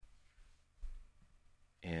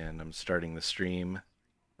and I'm starting the stream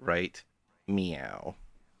right meow.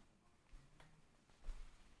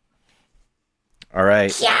 All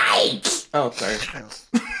right. Yikes! Oh, sorry.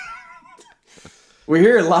 We're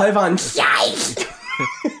here live on Yikes!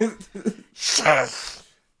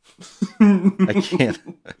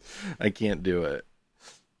 I can't do it.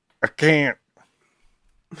 I can't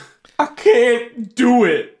do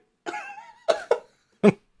it.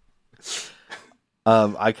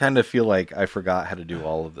 I kind of feel like I forgot how to do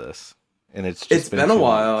all of this, and it's been a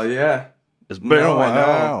while. weeks. Yeah, it's been a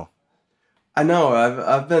while. I know.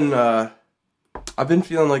 I've been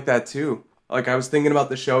feeling like that too. Like, I was thinking about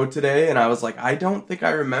the show today, and I was like, I don't think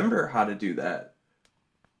I remember how to do that.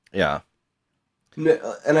 Yeah,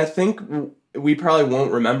 and I think we probably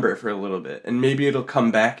won't remember for a little bit, and maybe it'll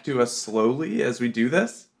come back to us slowly as we do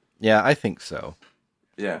this. Yeah, I think so.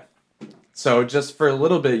 Yeah. So just for a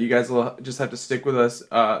little bit, you guys will just have to stick with us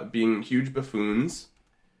being huge buffoons,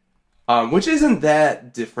 which isn't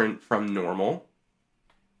that different from normal.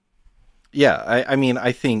 Yeah, I mean,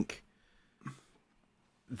 I think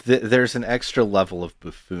there's an extra level of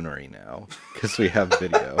buffoonery now because we have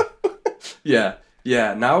video. Yeah.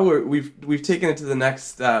 Now we've taken it to the next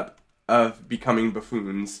step of becoming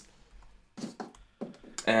buffoons,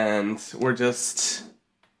 and we're just,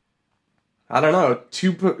 I don't know,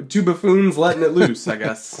 two buffoons letting it loose, I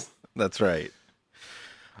guess. That's right.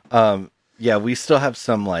 Yeah, we still have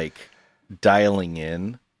some like dialing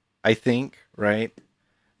in, I think, right?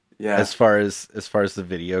 Yeah. As far as the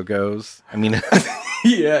video goes, I mean,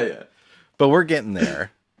 yeah. But we're getting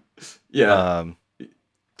there. Yeah.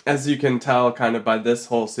 As you can tell, kind of by this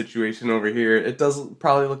whole situation over here, it does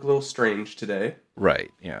probably look a little strange today. Right.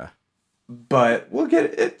 Yeah. But we'll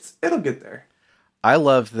get it. It'll get there. I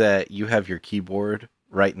love that you have your keyboard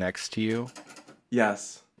right next to you.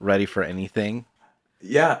 Yes. Ready for anything.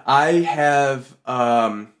 Yeah, I have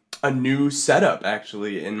a new setup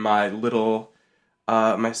actually in my little,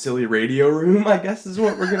 my silly radio room, I guess is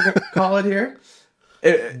what we're gonna call it here.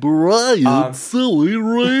 Brian's silly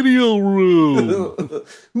radio room.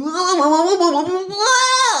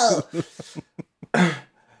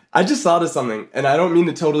 I just thought of something, and I don't mean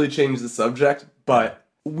to totally change the subject, but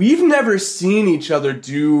we've never seen each other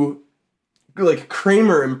do like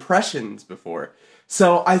Kramer impressions before.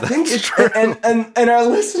 So I think and our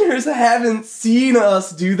listeners haven't seen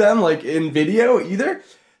us do them like in video either.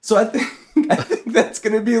 So I think that's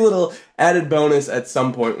going to be a little added bonus at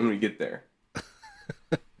some point when we get there.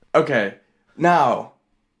 Okay. Now,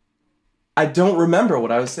 I don't remember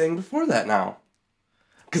what I was saying before that now.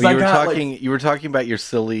 Cuz you were talking about your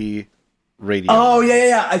silly radio. Oh,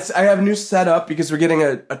 yeah. I have a new setup because we're getting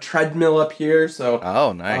a treadmill up here, so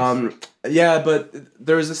oh, nice. Yeah, but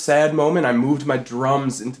there was a sad moment. I moved my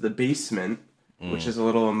drums into the basement, which is a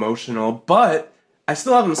little emotional, but I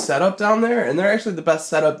still have them set up down there, and they're actually the best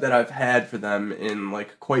setup that I've had for them in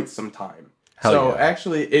like quite some time.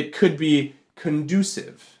 Actually, it could be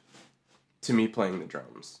conducive to me playing the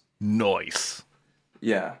drums. Nice.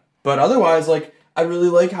 Yeah, but otherwise, like, I really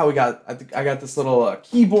like how I got this little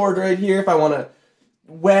keyboard right here. If I want to,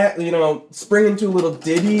 spring into a little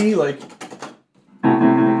ditty, like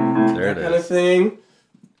there that kind of thing,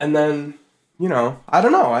 and then, I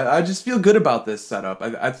don't know. I just feel good about this setup.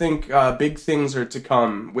 I think big things are to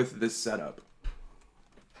come with this setup.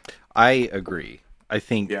 I agree. I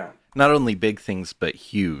think not only big things, but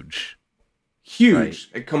huge.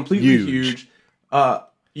 Huge. Right? Completely huge.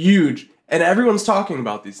 Huge. And everyone's talking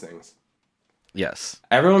about these things. Yes.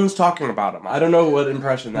 Everyone's talking about them. I don't know what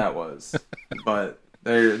impression that was, but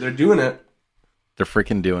they're doing it. They're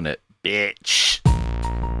freaking doing it, bitch.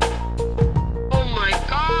 Oh my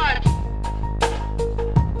god.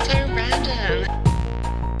 So random.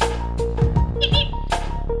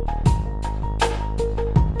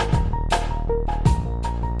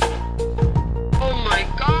 Oh my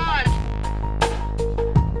god.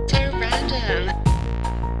 So random.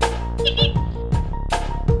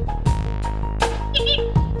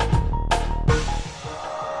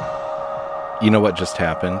 You know what just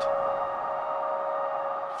happened?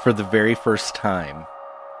 For the very first time,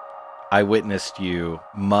 I witnessed you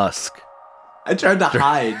musk. I tried to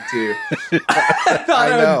hide, too. I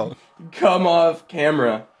thought I know. Would come off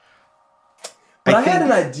camera. But I had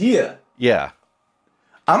an idea. Yeah.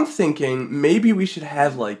 I'm thinking maybe we should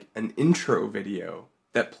have, like, an intro video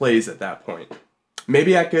that plays at that point.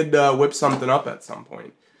 Maybe I could whip something up at some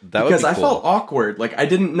point. That would be cool. Because I felt awkward. Like, I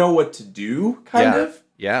didn't know what to do, kind of.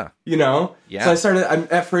 Yeah. Yeah. So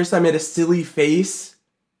at first I made a silly face,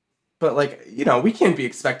 but like, we can't be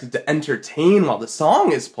expected to entertain while the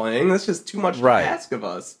song is playing. That's just too much to ask of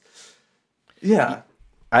us. Yeah.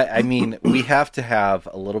 I mean, we have to have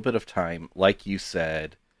a little bit of time, like you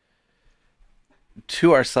said,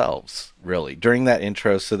 to ourselves, really, during that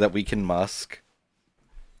intro so that we can musk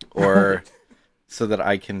or so that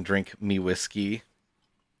I can drink me whiskey.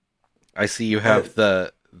 I see you have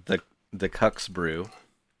the Cucks brew.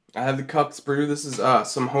 I have the Cucks brew. This is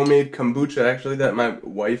some homemade kombucha, actually, that my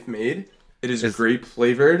wife made. It is grape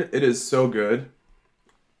flavored. It is so good.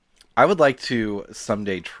 I would like to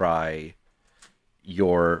someday try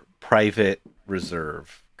your private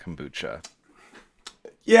reserve kombucha.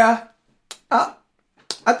 Yeah, I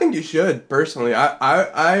think you should. Personally,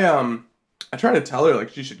 I try to tell her like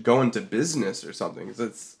she should go into business or something. 'Cause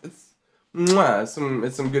it's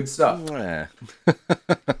some good stuff.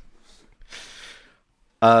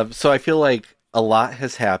 So I feel like a lot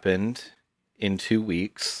has happened in 2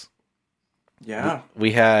 weeks. Yeah,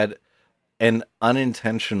 We had an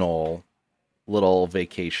unintentional little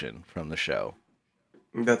vacation from the show.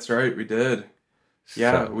 that's right. We did.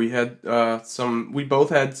 Yeah, So- we had we both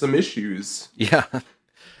had some issues. Yeah.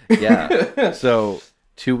 Yeah. So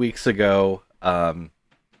 2 weeks ago,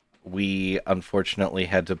 we unfortunately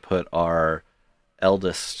had to put our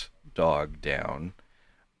eldest dog down.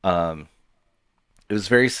 It was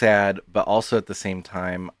very sad, but also at the same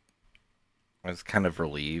time, I was kind of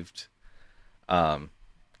relieved.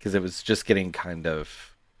 Because it was just getting kind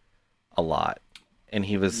of a lot. And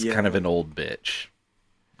he was kind of an old bitch,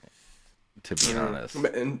 to be honest.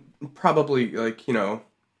 And probably like, you know,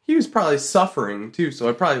 he was probably suffering too, so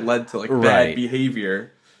it probably led to like bad Right.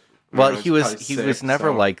 behavior. Well, You know, he was never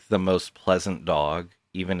so- like the most pleasant dog,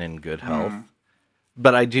 even in good health.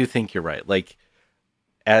 But I do think you're right. Like,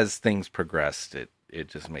 as things progressed, it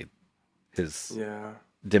just made his Yeah.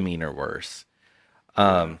 demeanor worse.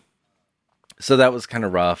 So that was kind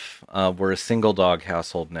of rough. We're a single dog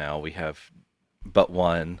household now. We have but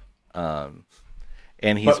one, and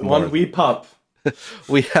he's But more. one wee pup.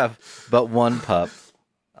 We have but one pup,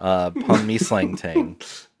 Pon Mi Slang Tang.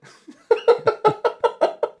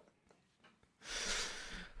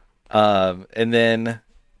 And then,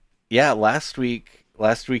 yeah, last week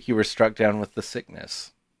you were struck down with the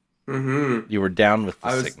sickness. Mm-hmm. You were down with the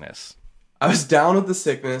was- sickness. I was down with the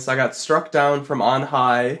sickness. I got struck down from on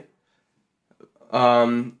high.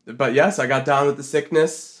 But yes, I got down with the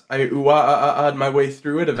sickness. I had my way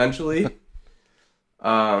through it eventually.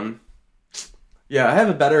 Yeah, I have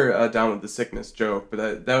a better down with the sickness joke,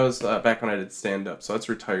 but that was back when I did stand up, so it's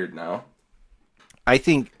retired now. I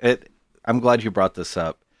think I'm glad you brought this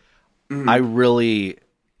up. Mm-hmm.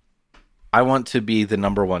 I want to be the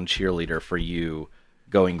number one cheerleader for you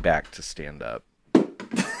going back to stand up.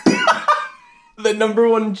 The number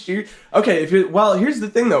one cheer. Okay, here's the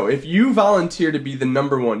thing though. If you volunteer to be the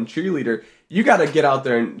number one cheerleader, you got to get out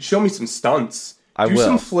there and show me some stunts. I Do will.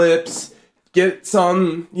 some flips. Get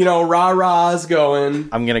some, rah-rahs going.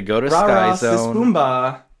 I'm gonna go to Rah-rah, Sky Zone.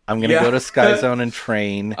 sis-boomba. I'm gonna Yeah. go to Sky Zone and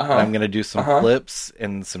train. And I'm gonna do some flips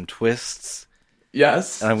and some twists.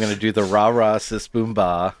 Yes. And I'm gonna do the rah rah sis boom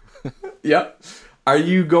ba. Yep. Are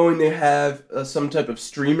you going to have some type of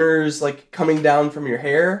streamers like coming down from your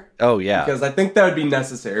hair? Oh yeah. Because I think that would be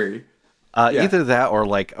necessary. yeah. Either that or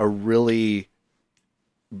like a really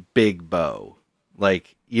big bow.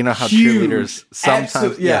 Like, you know how Huge. cheerleaders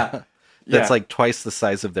sometimes Yeah. that's Yeah. like twice the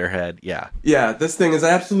size of their head. Yeah. Yeah, this thing is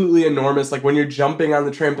absolutely enormous. Like when you're jumping on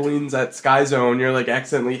the trampolines at Sky Zone, you're like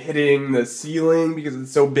accidentally hitting the ceiling because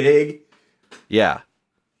it's so big. Yeah.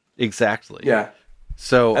 Exactly. Yeah.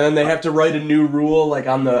 So And then they have to write a new rule like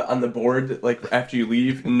on the board like after you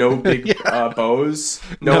leave. No big bows.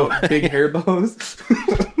 No, big hair bows.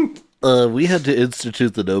 we had to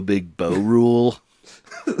institute the no big bow rule.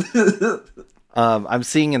 I'm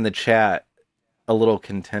seeing in the chat a little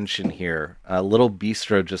contention here. Little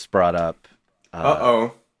Bistro just brought up,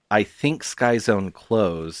 Uh-oh. I think Sky Zone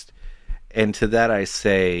closed. And to that I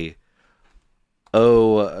say,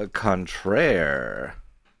 au contraire.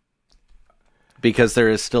 Because there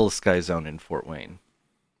is still a Sky Zone in Fort Wayne.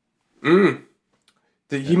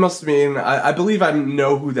 He must mean, I believe I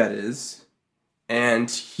know who that is. And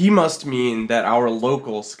he must mean that our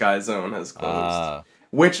local Sky Zone has closed.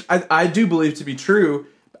 Which I do believe to be true.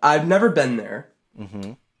 I've never been there.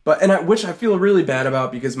 Mm-hmm. Which I feel really bad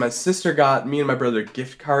about because my sister got me and my brother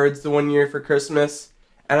gift cards the one year for Christmas.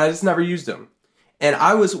 And I just never used them. And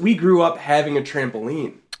we grew up having a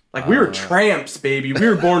trampoline. Like we were tramps, baby. We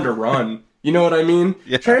were born to run. You know what I mean?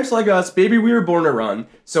 Yeah. Tramps like us, baby, we were born to run.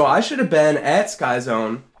 So I should have been at Sky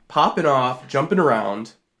Zone, popping off, jumping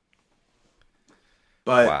around.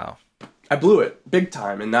 But Wow. I blew it big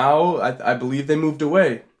time, and now I believe they moved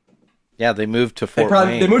away. Yeah, they moved to They Fort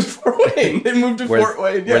Wayne. They moved to Fort Wayne. They moved to Fort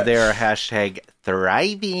Wayne. Yeah. Where they are hashtag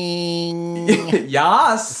thriving.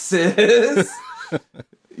 Yas, sis.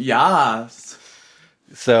 Yas.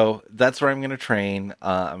 So that's where I'm going to train.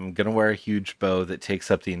 I'm going to wear a huge bow that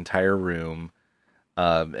takes up the entire room.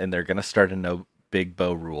 And they're going to start a no big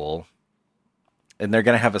bow rule. And they're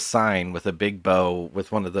going to have a sign with a big bow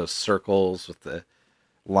with one of those circles with the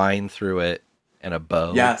line through it and a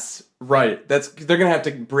bow. Yes, right. They're gonna have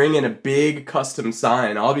to bring in a big custom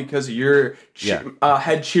sign, all because of your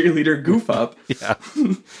head cheerleader goof up. Yeah.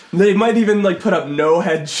 They might even like put up no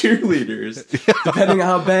head cheerleaders, depending on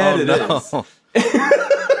how bad it is.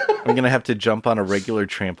 I'm going to have to jump on a regular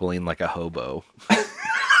trampoline like a hobo.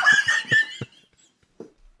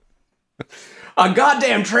 A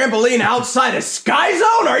goddamn trampoline outside of Sky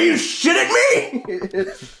Zone? Are you shitting me?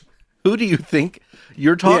 Who do you think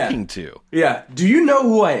you're talking to? Yeah. Do you know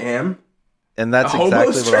who I am? And that's A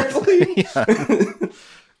exactly hobo's what trampoline? Yeah.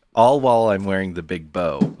 All while I'm wearing the big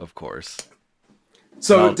bow, of course.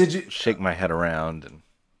 So I'll did you shake my head around and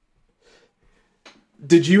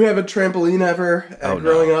did you have a trampoline ever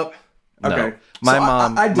growing up? no. Okay. My So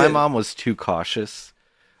mom I did. my mom was too cautious.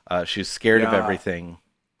 She was scared of Yeah. everything.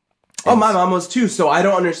 Oh, my mom was too, so I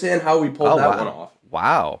don't understand how we pulled that wow. one off.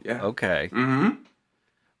 Wow. Yeah. Okay. Mm-hmm.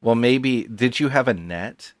 Well, maybe did you have a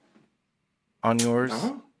net on yours?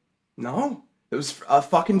 No. It was a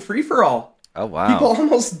fucking free-for-all. Oh wow. People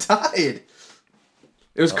almost died.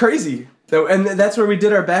 It was crazy. And that's where we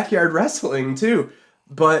did our backyard wrestling, too.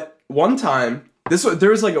 But one time, there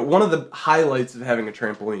was like one of the highlights of having a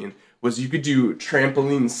trampoline was you could do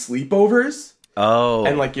trampoline sleepovers. Oh.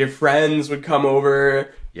 And like your friends would come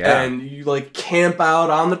over, Yeah. and you like camp out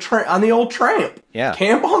on the old tramp. Yeah.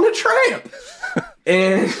 Camp on the tramp.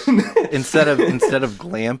 And instead of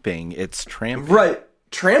glamping, it's tramping. right,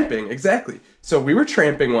 tramping, exactly. So we were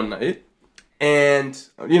tramping one night, and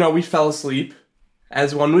we fell asleep,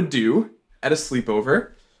 as one would do at a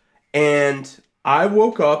sleepover. And I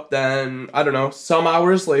woke up then, I don't know, some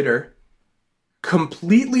hours later,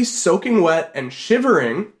 completely soaking wet and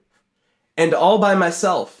shivering, and all by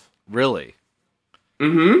myself. Really?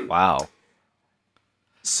 Mm-hmm. Wow.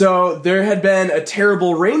 So there had been a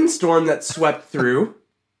terrible rainstorm that swept through,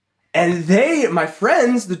 and my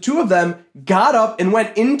friends, the two of them, got up and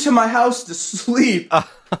went into my house to sleep,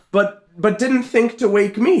 but didn't think to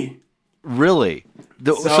wake me. Really?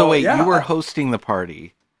 So wait, yeah, you were hosting the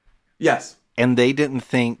party, Yes. and they didn't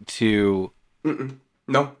think to...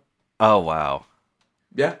 No. Oh, wow.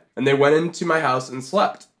 Yeah. And they went into my house and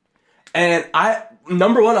slept. And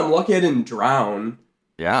number one, I'm lucky I didn't drown.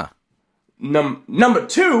 Yeah. Number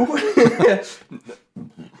two,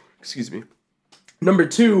 excuse me. Number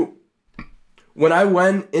two, when I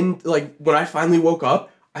finally woke up,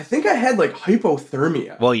 I think I had like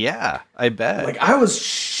hypothermia. Well, yeah, I bet. Like I was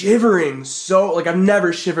shivering I've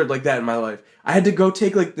never shivered like that in my life. I had to go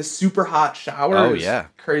take like the super hot shower. Oh, It was yeah.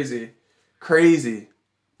 Crazy.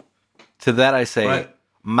 To that I say, But-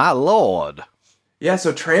 my lord. Yeah,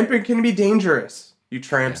 so tramping can be dangerous. You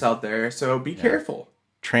tramps out there, so be careful.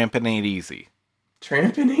 Tramping ain't easy.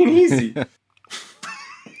 Tramping ain't easy.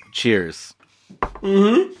 Cheers.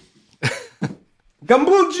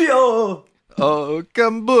 Gambuccio! Oh,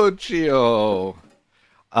 kombucha.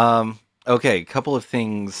 Okay, couple of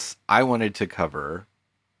things I wanted to cover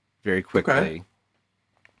very quickly. Okay.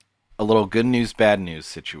 A little good news, bad news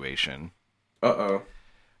situation. Uh-oh.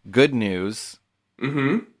 Good news,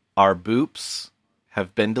 Mm-hmm. our boops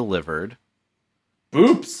have been delivered.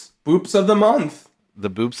 Boops. Boops of the month. The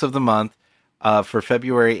boops of the month for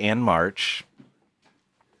February and March.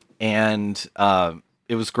 And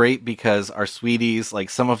it was great because our sweeties,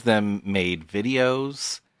 like some of them made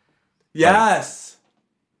videos, Yes.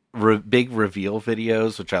 big reveal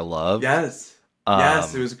videos, which I love. Yes.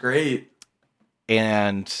 Yes, it was great.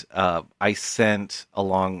 And I sent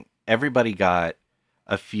along, everybody got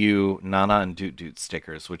a few Nana and Doot Doot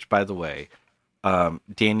stickers, which, by the way,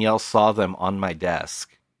 Danielle saw them on my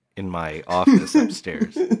desk in my office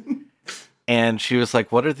upstairs. And she was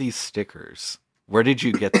like, what are these stickers? Where did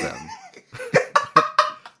you get them?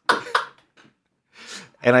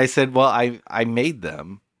 And I said, well, I made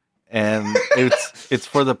them. And it's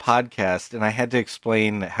for the podcast. And I had to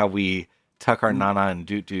explain how we tuck our Nana and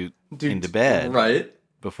Doot Doot into bed Right.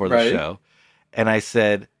 before the show. And I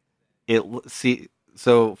said,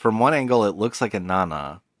 so from one angle, it looks like a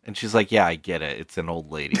Nana. And she's like, yeah, I get it. It's an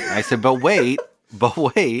old lady. And I said, but wait.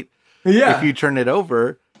 Yeah. If you turn it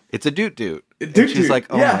over, it's a Doot Doot. And Doot she's Doot, like,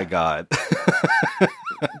 oh yeah. my God.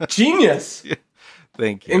 Genius.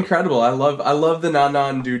 Thank you. Incredible. I love the Nana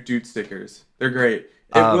and Doot Doot stickers. They're great.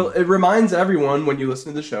 It reminds everyone when you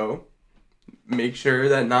listen to the show make sure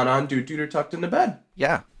that Nana and Doot Doot are tucked into bed.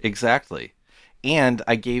 Yeah, exactly. And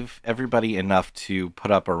I gave everybody enough to put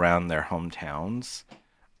up around their hometowns.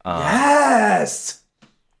 Yes!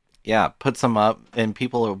 Yeah, put some up, and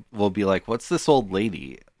people will be like, what's this old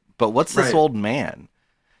lady? But what's this Right. old man?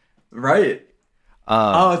 Right.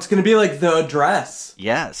 Oh, it's going to be like the address.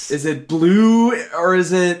 Yes. Is it blue or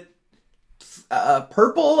is it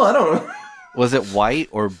purple? I don't know. Was it white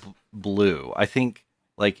or blue? I think,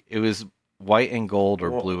 like, it was white and gold or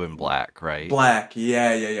blue and black, right? Black.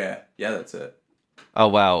 Yeah. Yeah, that's it. Oh,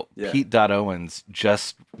 wow. Yeah. Pete Owens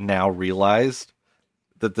just now realized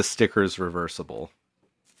that the sticker is reversible.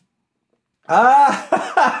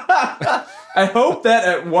 Ah! I hope that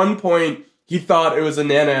at one point he thought it was a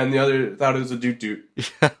Nana and the other thought it was a Doot Doot.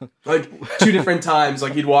 Like, 2 different times.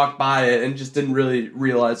 Like, he'd walk by it and just didn't really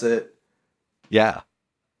realize it. Yeah.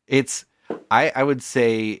 It's, I would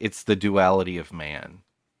say it's the duality of man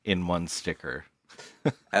in one sticker.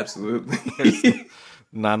 Absolutely.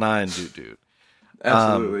 Nana and Doot Doot.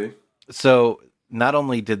 Absolutely. So not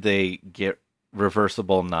only did they get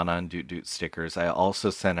reversible Nana and Doot Doot stickers, I also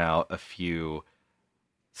sent out a few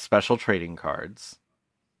special trading cards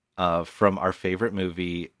from our favorite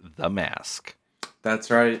movie, The Mask.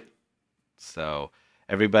 That's right. So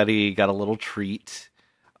everybody got a little treat.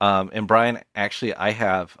 And Brian, actually, I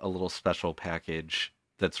have a little special package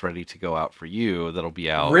that's ready to go out for you. That'll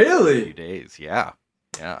be out in Really? a few days. Yeah.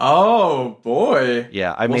 Oh, boy.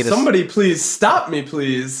 Yeah, Somebody please stop me,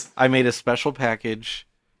 please. I made a special package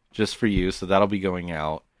just for you, so that'll be going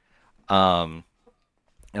out. And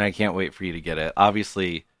I can't wait for you to get it.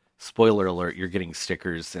 Obviously, spoiler alert, you're getting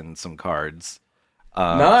stickers and some cards.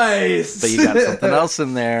 Nice. But you got something else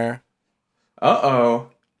in there. Uh-oh.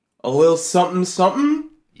 A little something something?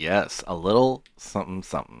 Yes, a little something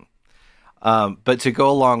something. But to go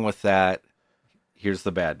along with that, here's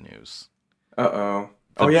the bad news. Uh-oh.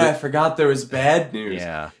 Oh yeah, I forgot there was bad news.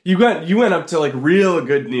 Yeah. You went up to like real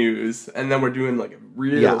good news, and then we're doing like a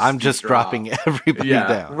real Yeah, I'm steep just drop. dropping everybody Yeah,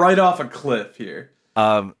 down. right off a cliff here.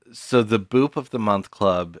 So the Boop of the Month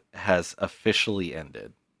Club has officially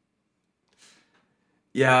ended.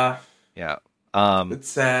 Yeah, Yeah. it's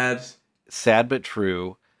sad. Sad but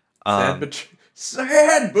true. Sad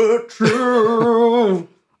but true.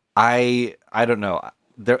 I don't know.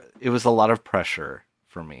 It was a lot of pressure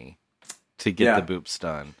for me to get the boops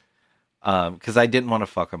done. Because I didn't want to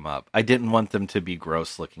fuck them up. I didn't want them to be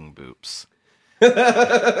gross looking boops.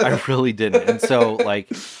 I really didn't. And so,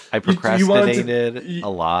 like, I procrastinated a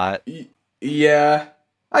lot. Yeah,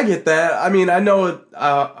 I get that. I mean, I know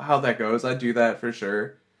how that goes. I do that for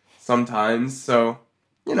sure sometimes. So,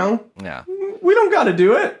 Yeah. we don't got to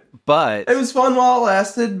do it. But It was fun while it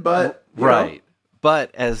lasted, but you know. right.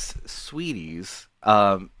 But as sweeties,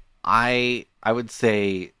 I would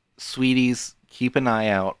say, sweeties, keep an eye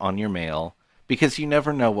out on your mail because you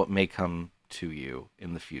never know what may come to you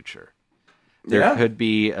in the future. There could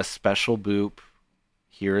be a special boop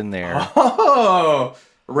here and there. Oh,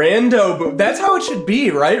 rando boop. That's how it should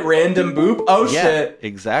be, right? Random boop. Oh, shit.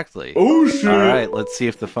 Exactly. Oh, shit. All right, let's see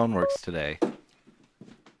if the phone works today.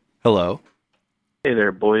 Hello. Hey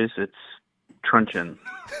there, boys. It's Truncheon.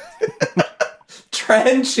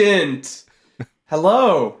 Trenchant.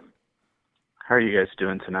 Hello. How are you guys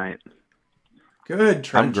doing tonight? Good,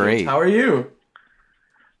 Trenchant. I'm great. How are you?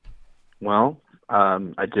 Well,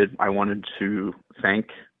 I wanted to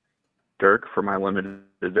thank Dirk for my limited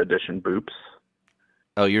edition boops.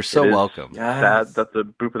 Oh, you're so It is welcome. Sad that the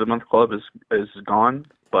Boop of the Month Club is gone,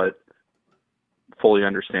 but fully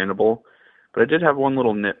understandable. But I did have one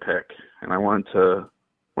little nitpick, and I wanted to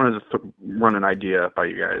run an idea by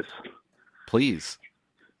you guys. Please.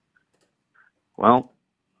 Well,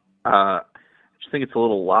 I just think it's a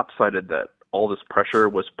little lopsided that all this pressure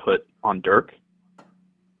was put on Dirk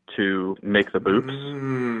to make the boops.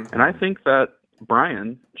 And I think that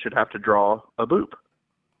Brian should have to draw a boop.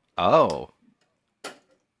 Oh.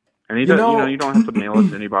 And you don't have to mail it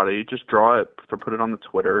to anybody. Just draw it or put it on the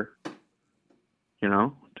Twitter.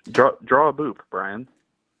 Draw a boop, Brian.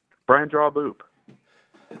 Brian, draw a boop.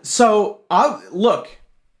 So,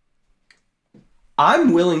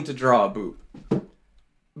 I'm willing to draw a boop.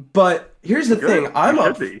 But here's the thing. I'm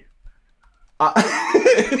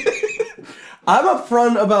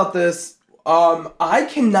upfront about this. I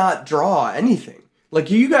cannot draw anything. Like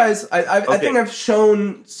you guys, I think I've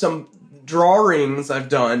shown some drawings I've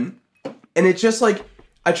done, and it's just like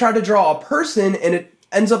I try to draw a person, and it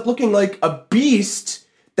ends up looking like a beast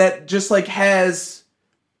that just like has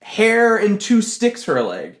hair and 2 sticks for a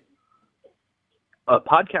leg. A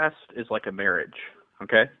podcast is like a marriage,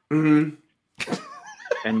 okay? Mm-hmm.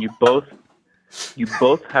 And you both you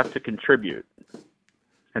both have to contribute.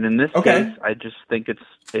 And in this Okay. case, I just think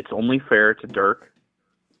it's only fair to Dirk,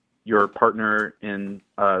 your partner in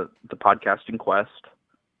the podcasting quest,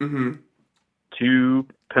 Mm-hmm. to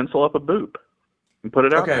pencil up a boop and put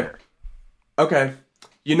it out Okay. there. Okay.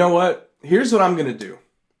 You know what? Here's what I'm going to do.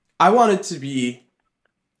 I want it to be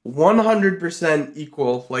 100%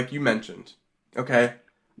 equal, like you mentioned. Okay?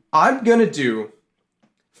 I'm going to do,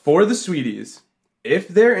 for the sweeties, if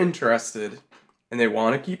they're interested and they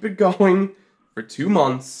want to keep it going for 2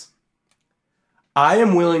 months, I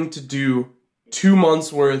am willing to do 2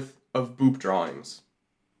 months worth of boop drawings.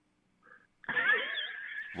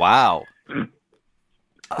 Wow.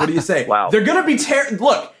 What do you say? Wow. They're gonna be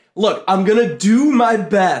Look, I'm gonna do my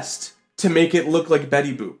best to make it look like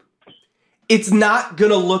Betty Boop. It's not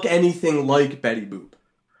gonna look anything like Betty Boop.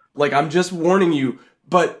 Like, I'm just warning you,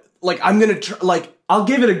 but, like, I'm gonna I'll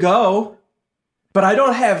give it a go, but I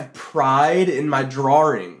don't have pride in my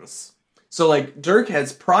drawings. So, like, Dirk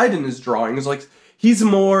has pride in his drawings. Like, he's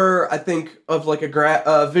more, I think, of, like,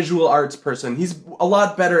 a visual arts person. He's a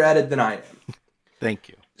lot better at it than I am. Thank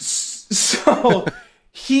you. So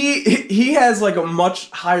he has like a much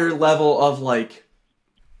higher level of like,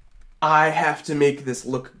 I have to make this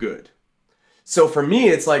look good. So for me,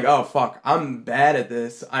 it's like, oh fuck, I'm bad at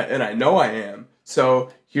this, and I know I am.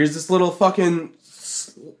 So here's this little fucking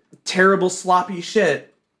terrible sloppy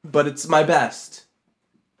shit, but it's my best.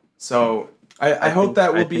 So I hope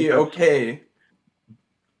that will be okay.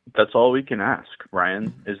 That's all we can ask,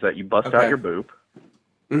 Ryan, is that you bust Okay. out your boop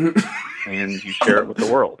and you share it with the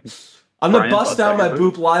world. I'm gonna Brian, bust out my your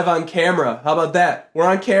boop live on camera. How about that? We're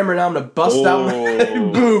on camera now. I'm gonna bust out my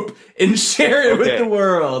Oh. boop and share it with Okay. the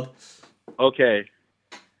world. Okay,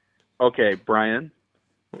 Brian,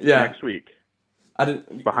 Yeah, next week, I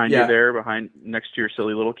didn't. behind yeah. you there, next to your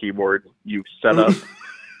silly little keyboard, you set up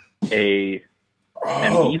an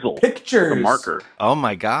easel, pictures, a marker, Oh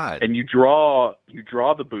my God. and you draw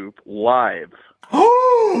the boop live.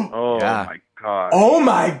 oh Oh Yeah. my god!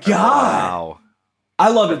 my god! Wow. I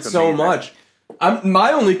love it That's so amazing. much.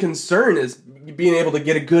 My only concern is being able to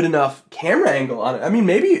get a good enough camera angle on it. I mean,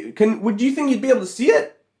 maybe do you think you'd be able to see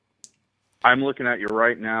it? I'm looking at you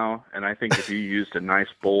right now, and I think if you used a nice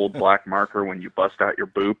bold black marker when you bust out your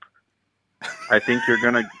boop, I think you're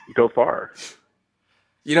gonna go far.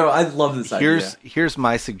 You know, I love this idea. Here's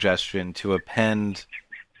my suggestion to append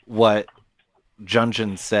what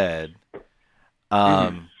Junjin said.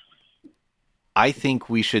 I think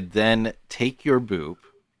we should then take your boop,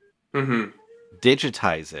 Mm-hmm.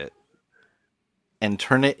 digitize it, and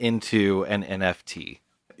turn it into an NFT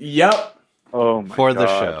Yep, Oh my for god! the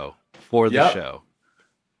show. For the Yep. show.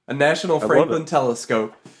 a National love Franklin it.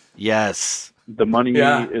 telescope. Yes. The money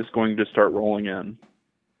Yeah. is going to start rolling in.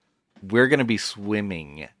 We're going to be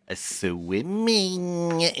swimming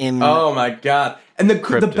in Oh my god! And the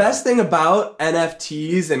Crypto. best thing about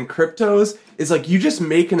NFTs and cryptos is like you just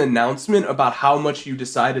make an announcement about how much you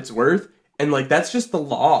decide it's worth, and like that's just the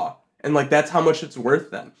law, and like that's how much it's worth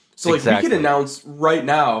then. So like Exactly. we could announce right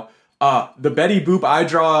now, the Betty Boop I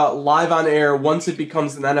draw live on air once it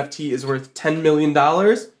becomes an NFT is worth $10 million.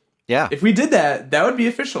 Yeah. If we did that, that would be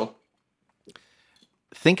official.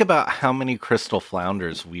 Think about how many crystal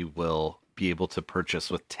flounders we will be able to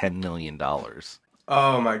purchase with $10 million.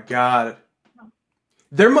 Oh my god!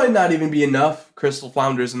 There might not even be enough crystal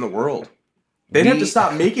flounders in the world. They'd have to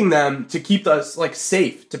stop making them to keep us like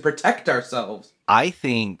safe, to protect ourselves. I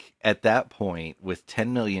think at that point, with $10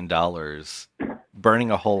 million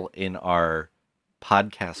burning a hole in our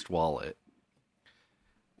podcast wallet,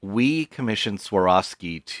 we commissioned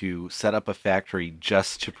Swarovski to set up a factory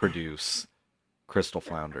just to produce crystal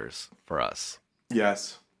flounders for us.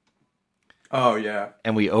 Yes. Oh yeah.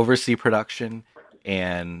 And we oversee production,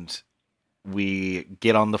 and we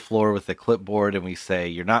get on the floor with a clipboard and we say,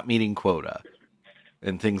 "You're not meeting quota,"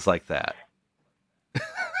 and things like that.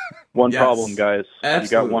 One Yes. problem, guys. You got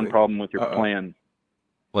Absolutely. one problem with your Uh-oh. plan.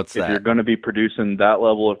 What's If you're that? going to be producing that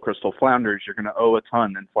level of crystal flounders, you're going to owe a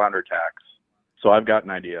ton in flounder tax. So I've got an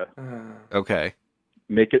idea. Okay.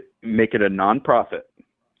 Make it a non-profit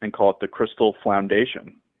and call it the Crystal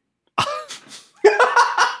Foundation.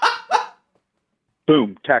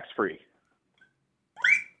 Boom, tax-free.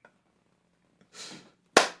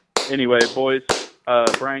 Anyway, boys,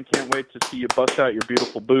 Brian can't wait to see you bust out your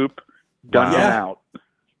beautiful boop. Done Wow. Yeah. out.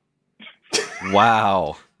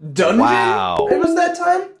 Wow. Dungeon? Wow. It was that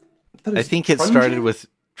time? thought I was think it Truncheon? started with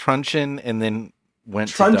Truncheon and then went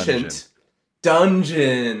to Dungeon. Truncheon.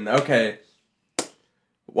 Dungeon. Okay.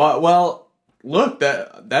 Well, look,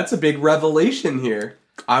 that's a big revelation here.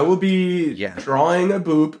 I will be Yeah. drawing a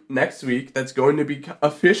boop next week that's going to be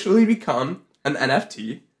officially become an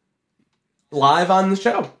NFT live on the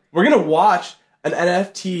show. We're going to watch an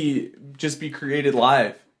NFT just be created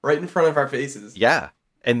live right in front of our faces. Yeah.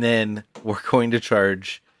 And then we're going to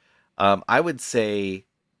charge, I would say,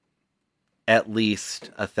 at least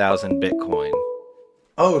 1,000 Bitcoin.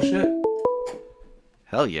 Oh, shit.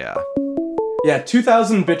 Hell yeah. Yeah,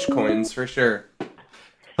 2,000 Bitcoins for sure.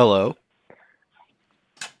 Hello.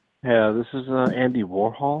 Yeah, this is Andy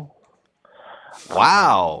Warhol.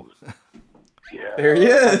 Wow. Yeah, There he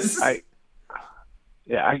is. I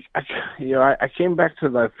came back to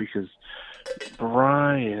life because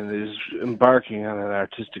Brian is embarking on an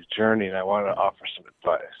artistic journey, and I want to offer some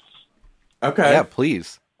advice. Okay. Yeah,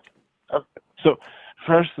 please. So,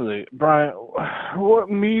 firstly, Brian, what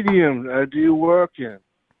medium do you work in?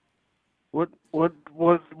 What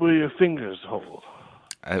will your fingers hold?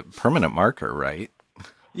 A permanent marker, right?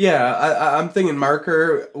 Yeah, I'm thinking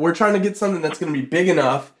marker. We're trying to get something that's going to be big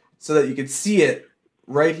enough so that you can see it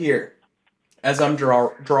right here as I'm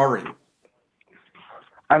drawing.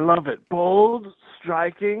 I love it. Bold,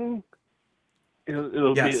 striking.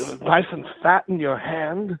 It'll Yes. be nice and fat in your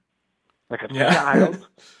hand, like a Yeah. child.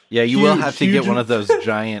 Yeah, you will Huge, have to get huge. one of those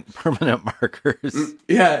giant permanent markers.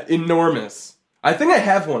 Yeah, enormous. I think I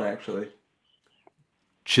have one actually.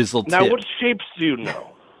 Chiseled Now, tip. what shapes do you know?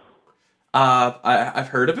 I've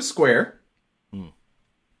heard of a square.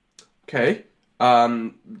 Okay.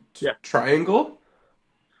 Yeah. Triangle,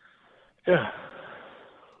 Yeah.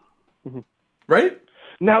 right?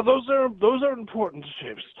 Now those are important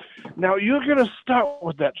shapes. Now you're gonna start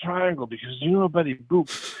with that triangle because you know Betty Boop.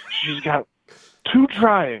 She's got two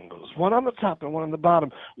triangles, one on the top and one on the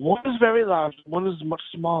bottom. One is very large, one is much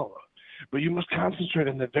smaller. But you must concentrate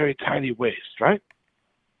on the very tiny waist, right?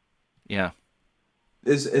 Yeah.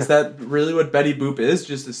 Is that really what Betty Boop is?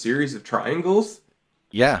 Just a series of triangles?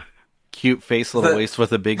 Yeah. Cute face, little That- waist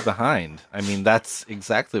with a big behind. I mean, that's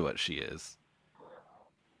exactly what she is.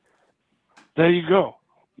 There you go.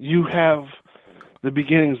 You have the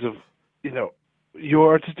beginnings of,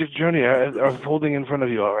 your artistic journey are unfolding in front of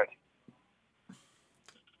you already.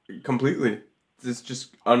 Completely. It's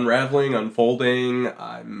just unraveling, unfolding.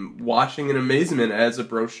 I'm watching in amazement as a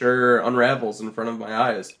brochure unravels in front of my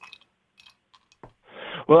eyes.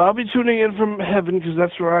 Well, I'll be tuning in from heaven because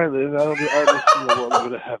that's where I live. I'll be artist in the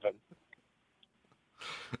world of heaven.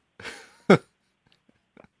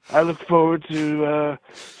 I look forward to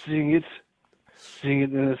seeing it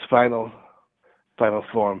in its final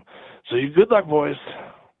form. So you good luck, boys.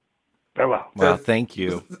 Farewell. Wow, thank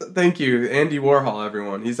you. Thank you, Andy Warhol,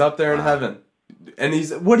 everyone. He's up there in heaven. And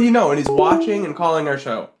he's, what do you know? And he's watching and calling our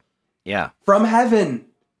show. Yeah. From heaven.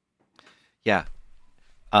 Yeah.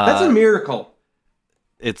 That's a miracle.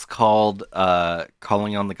 It's called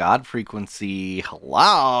Calling on the God Frequency.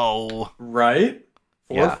 Hello. Right?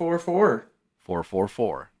 Yeah. 444.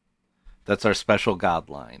 444. That's our special God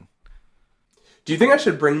line. Do you think I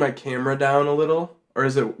should bring my camera down a little? Or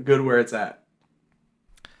is it good where it's at?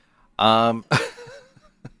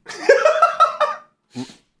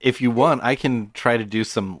 If you want, I can try to do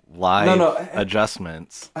some live No.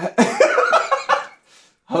 adjustments. How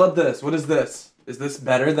about this? What is this? Is this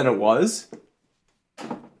better than it was?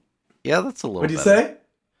 Yeah, that's a little What do you better. say?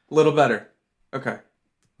 A little better. Okay.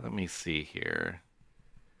 Let me see here.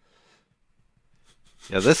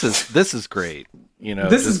 Yeah, this is great.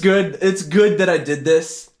 This is good. It's good that I did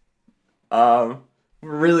this.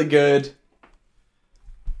 Really good.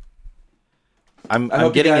 I I'm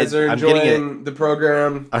hope getting you guys it. are I'm getting it. enjoying the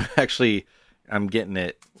program. I'm getting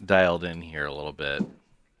it dialed in here a little bit.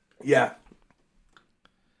 Yeah.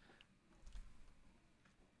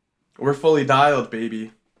 We're fully dialed,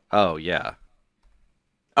 baby. Oh yeah.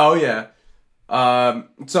 Oh, yeah.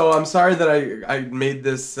 So I'm sorry that I made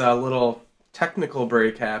this little technical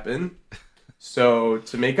break happen. So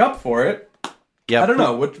to make up for it, Yeah. I don't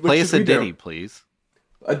know. What play should us a we do? ditty, please.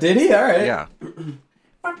 A ditty? All right. Yeah.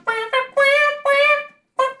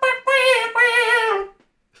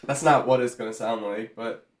 That's not what it's going to sound like,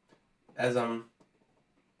 but as I'm...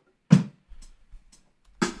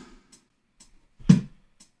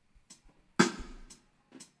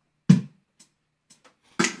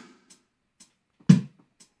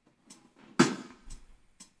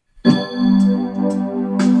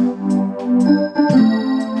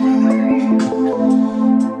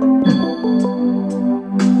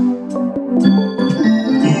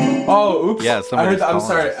 Oh, oops. Yeah, I somebody's heard. I'm calling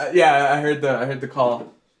sorry. us. Yeah, I heard the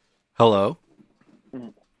call. Hello.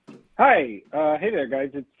 Hi, hey there, guys.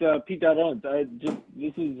 It's Pete Owens.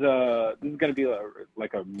 This is gonna be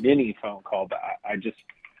like a mini phone call, but I just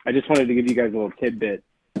wanted to give you guys a little tidbit.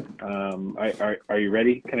 Are you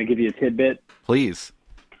ready? Can I give you a tidbit? Please.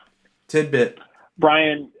 tidbit.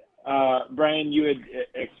 Brian, you had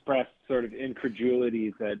expressed sort of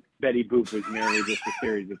incredulity that Betty Boop was merely just a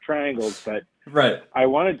series of triangles, but Right. I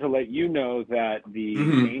wanted to let you know that the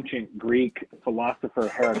ancient Greek philosopher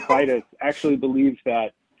Heraclitus actually believes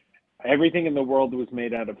that everything in the world was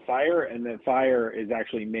made out of fire, and that fire is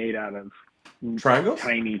actually made out of Triangles?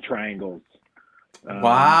 tiny triangles.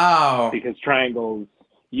 Wow. Because triangles,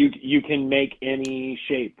 you can make any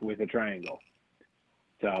shape with a triangle.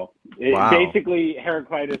 So Wow. basically,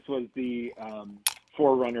 Heraclitus was the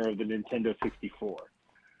forerunner of the Nintendo 64.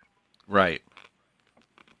 Right.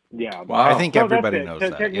 Yeah. Wow. I think So everybody that's it. knows So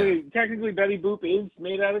that. technically, Betty Boop is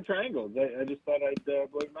made out of triangles. I just thought I'd blow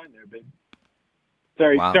your mind there, babe.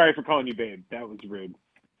 Sorry, Wow. sorry for calling you babe. That was rude.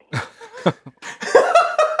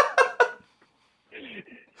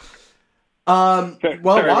 Well, Sorry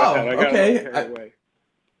wow. about that. I got Okay. carried away.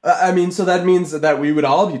 I mean, so that means that we would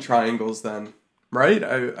all be triangles then, right?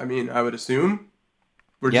 I mean, I would assume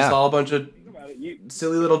we're just Yeah. all a bunch of Think about it. You,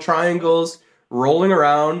 silly little triangles rolling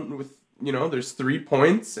around with, there's 3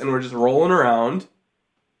 points and we're just rolling around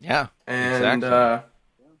Yeah. and Exactly.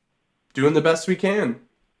 doing the best we can.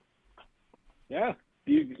 yeah,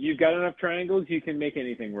 you've got enough triangles, you can make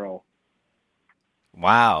anything roll.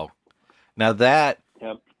 Wow. Now that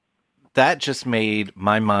Yep. just made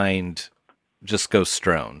my mind just go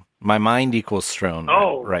Strone. My mind equals Strone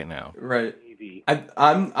Oh. right now. Right. Maybe.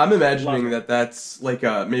 I'm imagining Love it. that's like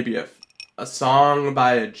maybe a song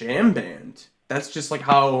by a jam band. That's just like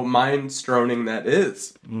how mind stroning that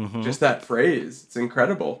is. Mm-hmm. Just that phrase. It's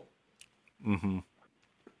incredible. Mm-hmm.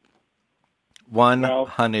 Well,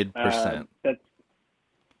 100%.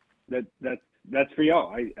 That's for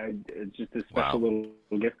y'all. It's just a special Wow.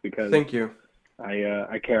 little gift because Thank you.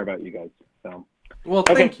 I care about you guys. So Well,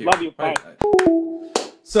 Okay, thank you. love you. Bye.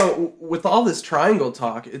 So, with all this triangle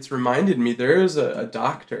talk, it's reminded me there's a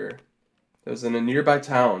doctor that was in a nearby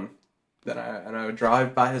town that I would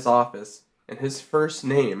drive by his office, and his first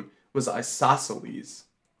name was Isosceles.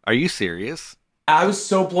 Are you serious? I was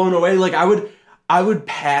so blown away. Like I would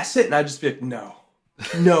pass it, and I'd just be like,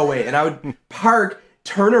 no way. And I would park,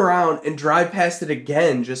 turn around, and drive past it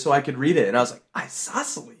again just so I could read it. And I was like,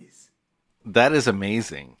 Isosceles. That is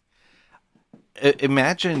amazing.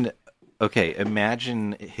 Imagine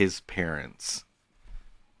his parents.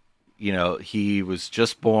 He was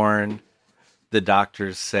just born. The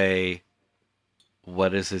doctors say,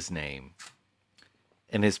 "What is his name?"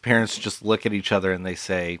 And his parents just look at each other and they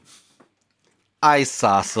say,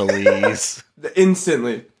 Isosceles.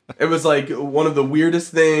 Instantly. It was like one of the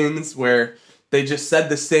weirdest things where they just said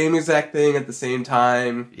the same exact thing at the same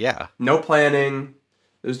time. Yeah. No planning.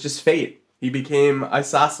 It was just fate. He became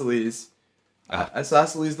Isosceles.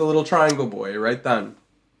 Isosceles the little triangle boy right then.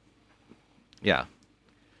 Yeah.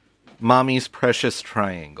 Mommy's precious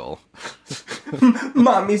triangle.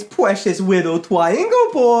 Mommy's precious little triangle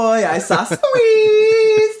boy, Isosceles.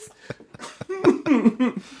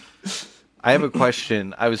 I have a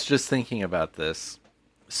question. I was just thinking about this.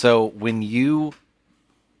 So when you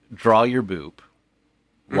draw your boop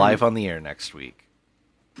live on the air next week,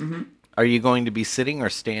 are you going to be sitting or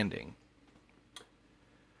standing?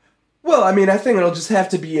 Well, I mean, I think it'll just have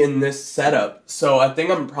to be in this setup. So I think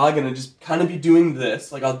I'm probably going to just kind of be doing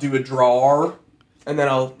this. Like, I'll do a draw, and then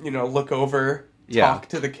I'll, look over, talk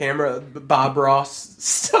to the camera, the Bob Ross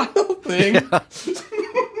style thing.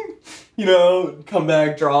 Come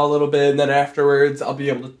back, draw a little bit, and then afterwards I'll be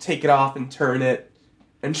able to take it off and turn it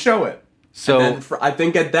and show it. So And then I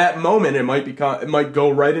think at that moment it might go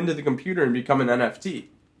right into the computer and become an NFT.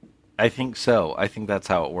 I think so. I think that's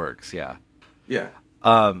how it works. Yeah. Yeah.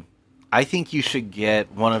 I think you should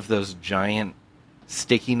get one of those giant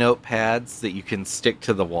sticky note pads that you can stick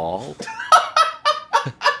to the wall.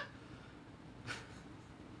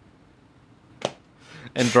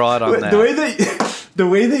 And draw it on that. The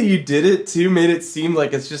way that you did it too made it seem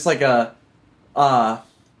like it's just like a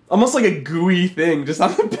almost like a gooey thing just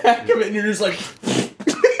on the back of it, and you're just like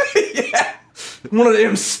yeah, one of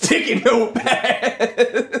them sticky note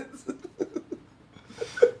pads.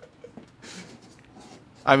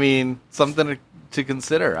 I mean, something to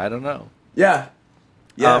consider. I don't know. Yeah.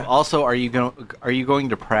 Also, are you going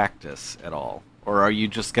to practice at all, or are you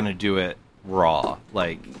just going to do it raw?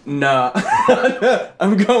 Like, Nah.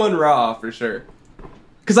 I'm going raw for sure.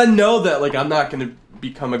 Because I know that I'm not going to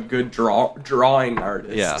become a good drawing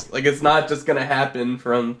artist. Yeah. It's not just going to happen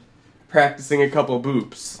from practicing a couple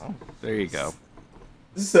boops. oh, there you go.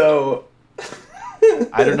 So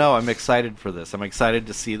I don't know. I'm excited for this. I'm excited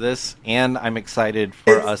to see this, and I'm excited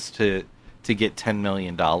for us to get $10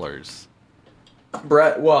 million.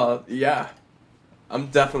 Brett, well, yeah. I'm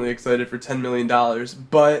definitely excited for $10 million,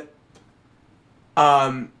 but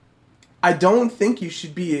I don't think you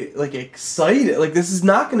should be like excited. Like this is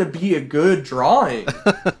not going to be a good drawing.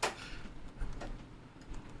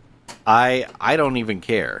 I don't even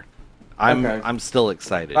care. Okay. I'm still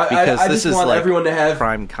excited I because this just is want like everyone to have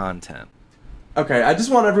prime content. Okay, I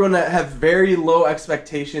just want everyone to have very low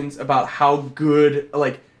expectations about how good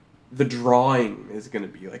like the drawing is going to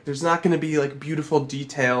be. Like there's not going to be like beautiful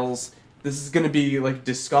details. This is going to be like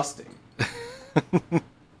disgusting.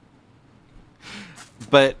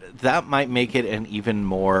 But that might make it an even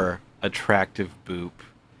more attractive Boop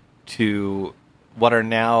to what are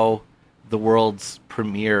now the world's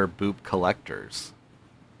premier Boop collectors.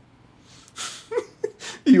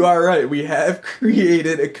 You are right. We have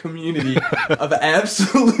created a community of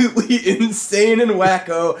absolutely insane and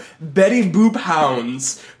wacko Betty Boop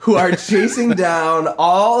hounds who are chasing down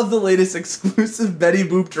all of the latest exclusive Betty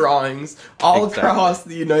Boop drawings all Exactly. across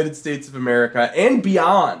the United States of America and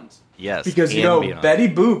beyond. Yes, Because, you and know, beyond. Betty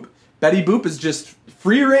Boop is just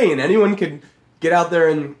free reign. Anyone can get out there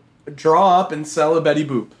and draw up and sell a Betty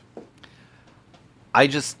Boop. I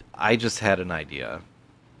just had an idea.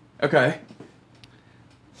 Okay.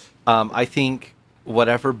 I think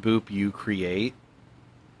whatever Boop you create,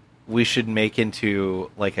 we should make into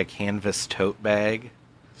like a canvas tote bag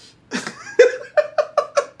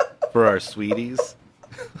for our sweeties.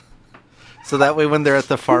 So that way when they're at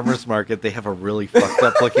the farmer's market, they have a really fucked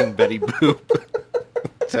up looking Betty Boop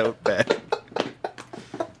tote bag.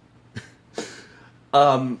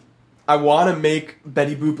 I want to make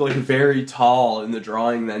Betty Boop like very tall in the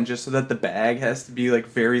drawing then, just so that the bag has to be like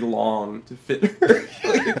very long to fit her.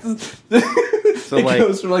 So, it like,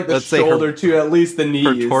 goes from like the let's say her- shoulder to at least the knees.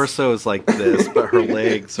 Her torso is like this, but her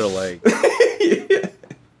legs are like...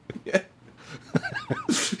 Yeah.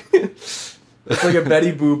 It's like a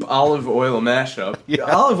Betty Boop olive oil mashup. Yeah.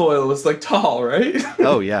 Olive oil was like tall, right?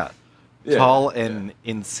 Oh, yeah. Yeah. Tall and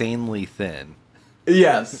insanely thin.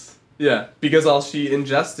 Yes. Yeah, because all she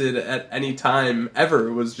ingested at any time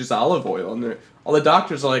ever was just olive oil, and all the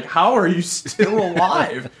doctors are like, "How are you still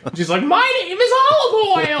alive?" And she's like, "My name is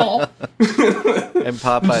olive oil." And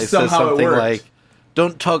Popeye says Somehow it something worked. like,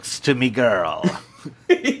 "Don't talks to me, girl."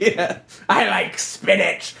 Yeah, I like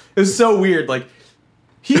spinach. It was so weird. Like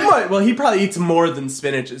he probably eats more than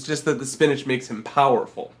spinach. It's just that the spinach makes him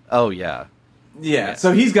powerful. Oh, yeah. Yeah,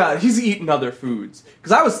 so he's eating other foods.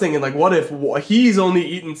 Because I was thinking, like, what if he's only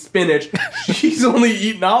eating spinach, she's only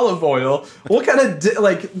eating olive oil? What kind of,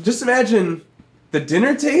 just imagine the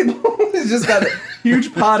dinner table has just got a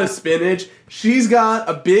huge pot of spinach. She's got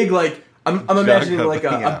a big, like, I'm imagining, of- like,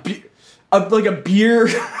 yeah. a beer,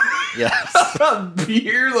 Yes. a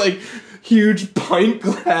beer, like, huge pint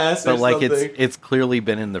glass or But, like, something. it's clearly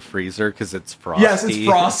been in the freezer because it's frosty. Yes, it's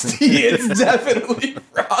frosty. It's definitely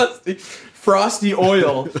frosty. Frosty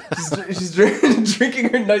oil. She's drinking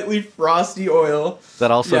her nightly frosty oil. That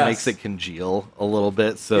also Yes. makes it congeal a little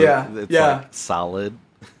bit, so Yeah, it's, yeah. like, solid.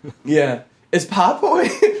 Yeah. Is Popeye...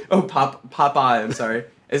 Oh, Popeye, I'm sorry.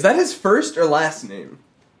 Is that his first or last name?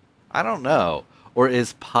 I don't know. Or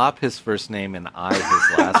is Pop his first name and I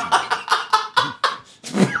his last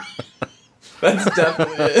name? That's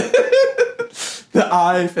definitely it. The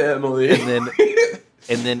I family.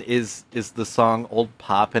 And then is the song Old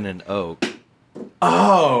Pop in an Oak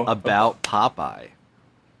Oh, about Popeye?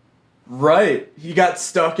 right. He got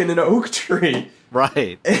stuck in an oak tree.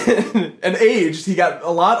 Right. And aged. He got a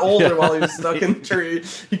lot older Yeah. while he was stuck in the tree.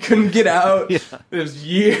 He couldn't get out. Yeah. It was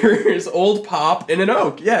years. Old Pop in an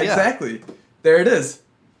oak. Yeah, Yeah. exactly. There it is.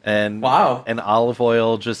 And Wow. And Olive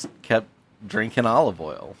Oil just kept drinking olive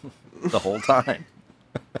oil the whole time.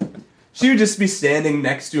 She would just be standing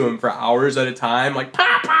next to him for hours at a time, like,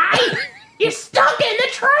 Popeye, you're stuck in the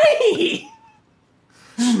tree.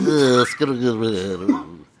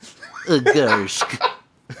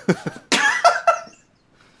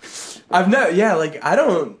 I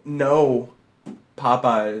don't know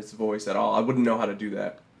Popeye's voice at all. I wouldn't know how to do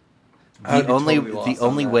that. I would The be only totally lost the on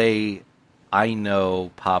only that. way I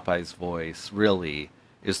know Popeye's voice really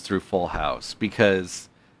is through Full House because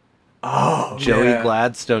Oh, Joey yeah.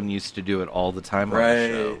 Gladstone used to do it all the time on the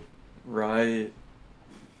show. Right.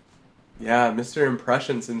 Yeah, Mr.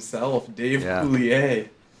 Impressions himself, Dave Yeah. Coulier.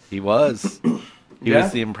 He was. He Yeah?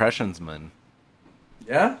 was the impressionsman.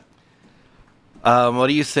 Yeah? What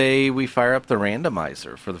do you say we fire up the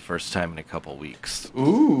randomizer for the first time in a couple weeks?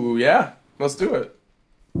 Ooh, yeah. Let's do it.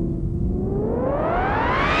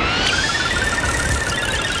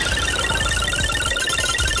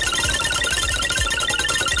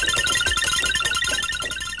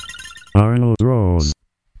 Arnold Rose.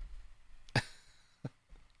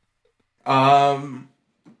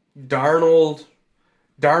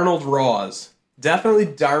 Darnold Raws. Definitely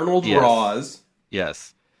Darnold Yes. Ross.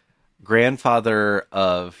 Yes. Grandfather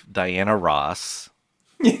of Diana Ross.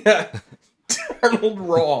 Yeah. Darnold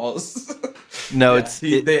Ross. No, Yeah, it's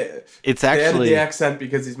they added actually the accent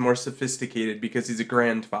because he's more sophisticated because he's a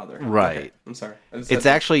grandfather. Right. Okay, I'm sorry. it's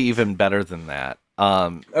actually even better than that.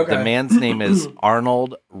 The Okay. man's name is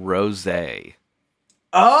Arnold Rose.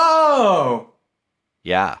 Oh!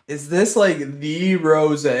 Yeah. Is this like the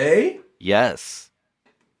Rose? Yes.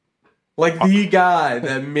 Like the guy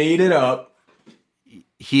that made it up?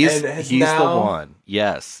 He's And has the now- one.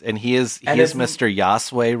 Yes, and he is And is is- Mr.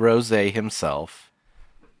 Yasue Rose himself.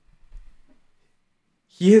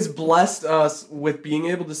 He has blessed us with being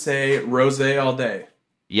able to say Rose all day.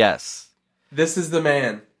 Yes. This is the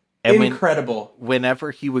man. And Incredible.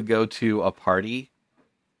 Whenever he would go to a party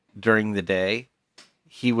during the day,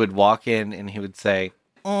 he would walk in and he would say,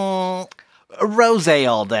 "Rose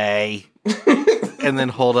all day," and then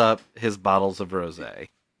hold up his bottles of rose.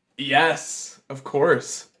 Yes, of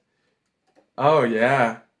course. Oh,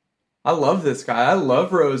 yeah. I love this guy. I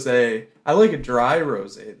love rose. I like a dry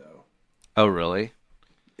rose, though. Oh, really?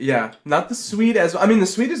 Yeah, not the sweet as... I mean, the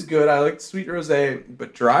sweet is good. I like sweet rose,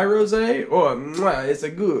 but dry rose, oh, mwah, it's a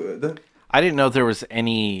good. I didn't know there was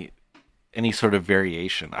any sort of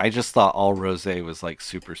variation. I just thought all rose was like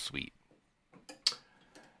super sweet.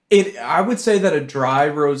 I would say that a dry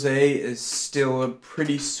rosé is still a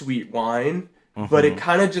pretty sweet wine, but it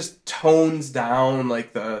kind of just tones down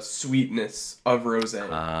like the sweetness of rosé.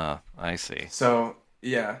 I see. So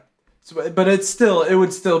yeah, but it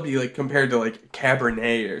would still be like compared to like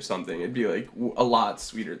Cabernet or something. It'd be like a lot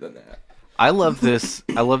sweeter than that. I love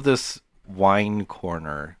this wine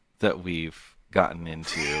corner that we've gotten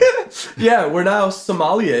into. Yeah, we're now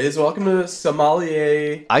sommeliers. Welcome to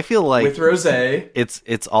Sommelier I feel like with rosé.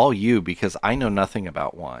 it's all you because I know nothing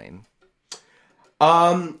about wine.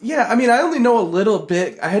 Yeah, I mean, I only know a little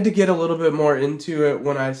bit. I had to get a little bit more into it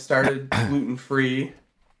when I started gluten free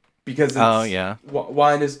because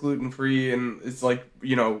wine is gluten free and it's like,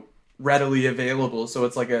 readily available. So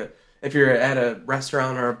it's like if you're at a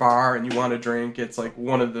restaurant or a bar and you want a drink, it's like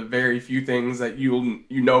one of the very few things that you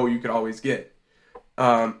could always get.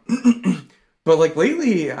 But like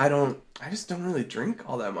lately, I just don't really drink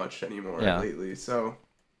all that much anymore lately. So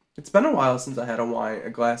it's been a while since I had a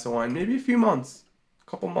glass of wine, maybe a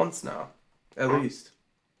couple months now, at least.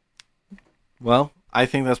 Well, I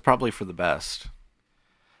think that's probably for the best.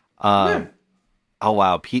 Yeah. Oh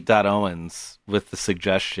wow, Pete Owens with the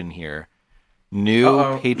suggestion here. New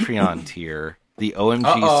Patreon tier, the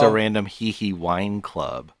OMG So Random Hee Hee Wine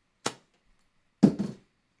Club.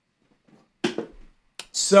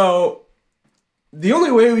 So, the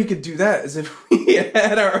only way we could do that is if we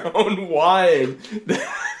had our own wine.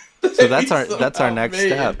 So that's our next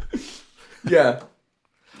step. Yeah.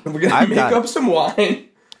 We're going to make up some wine.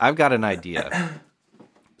 I've got an idea.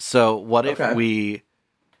 So, what if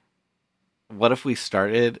we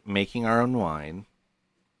started making our own wine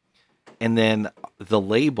and then the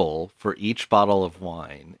label for each bottle of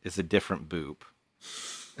wine is a different boop?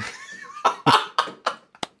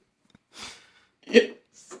 Yes.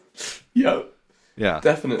 Yep. Yeah.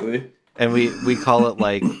 Definitely. And we call it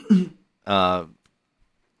like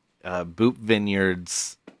Boop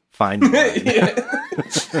Vineyards Fine Wine.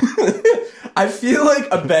 I feel like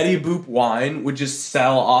a Betty Boop wine would just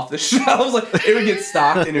sell off the shelves. Like it would get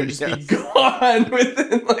stocked and it would just be gone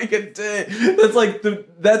within like a day.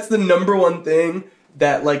 That's the number one thing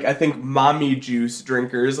that like I think mommy juice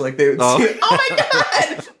drinkers like they would see. Oh my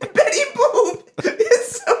god, Betty Boop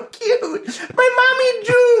is so cute. My mommy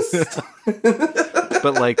juice.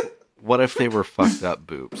 But like, what if they were fucked up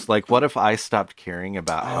boops? Like, what if I stopped caring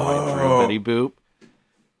about how I drew Betty Boop?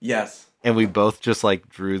 Yes. And we both just like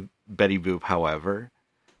drew Betty Boop, however,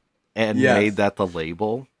 and made that the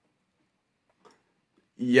label.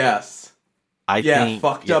 Yes. I think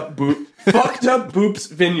fucked up Boop's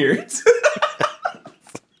Vineyards.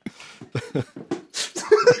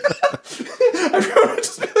 Everyone would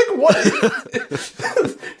just be like, what is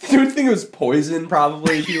this? They would think it was poison,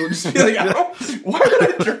 probably. He would just be like, why would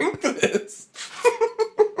I drink this?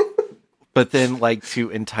 But then, like, to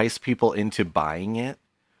entice people into buying it,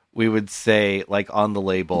 we would say, like, on the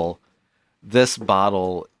label, this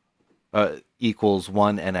bottle equals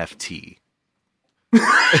 1 NFT.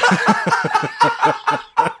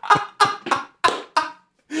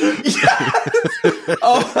 Yes!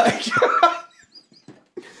 Oh my god!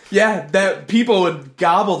 Yeah, that people would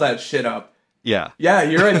gobble that shit up. Yeah. Yeah,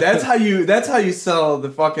 you're right. That's how you sell the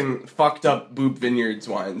fucking fucked up Boop Vineyards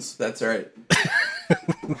wines. That's right.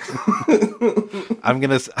 I'm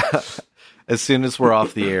gonna, as soon as we're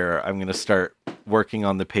off the air, I'm gonna start working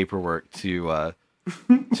on the paperwork to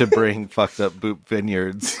bring Fucked Up Boop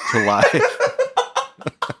Vineyards to life.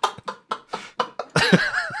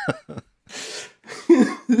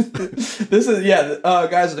 This is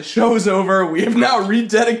guys. The show's over. We have now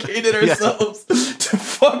rededicated ourselves to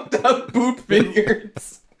Fucked Up Boop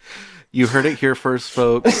Vineyards. You heard it here first,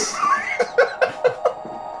 folks.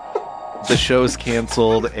 The show's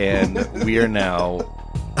canceled, and we are now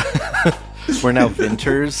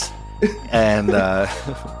Vinters, and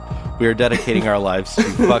we are dedicating our lives to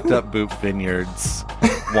Fucked Up Boop Vineyards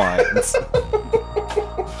wines,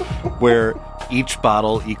 where each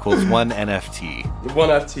bottle equals one NFT. One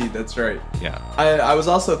FT, that's right. Yeah. I was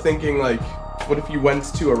also thinking, like, what if you went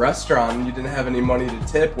to a restaurant and you didn't have any money to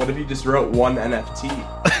tip? What if you just wrote one NFT?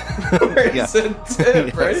 Where it said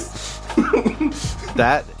tip, right?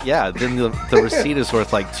 Then the receipt is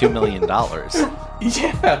worth like $2 million.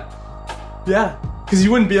 Yeah. Because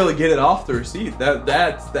you wouldn't be able to get it off the receipt.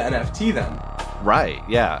 That's the NFT then. Right,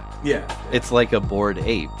 yeah. Yeah. It's like a Bored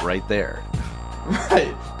Ape right there.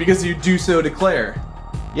 Right. Because you do so declare.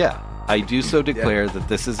 Yeah. I do so declare that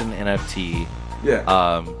this is an NFT.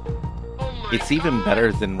 Yeah. It's even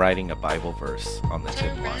better than writing a Bible verse on the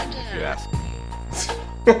tip line, if you ask me.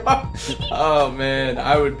 Oh man,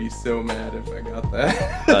 I would be so mad if I got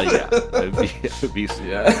that. It would be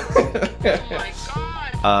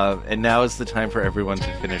and now is the time for everyone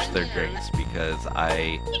to finish their drinks, because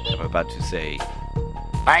I am about to say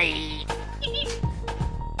bye.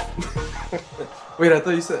 Wait, I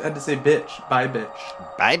thought you had to say bitch. Bye,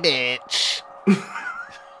 bitch. Bye, bitch.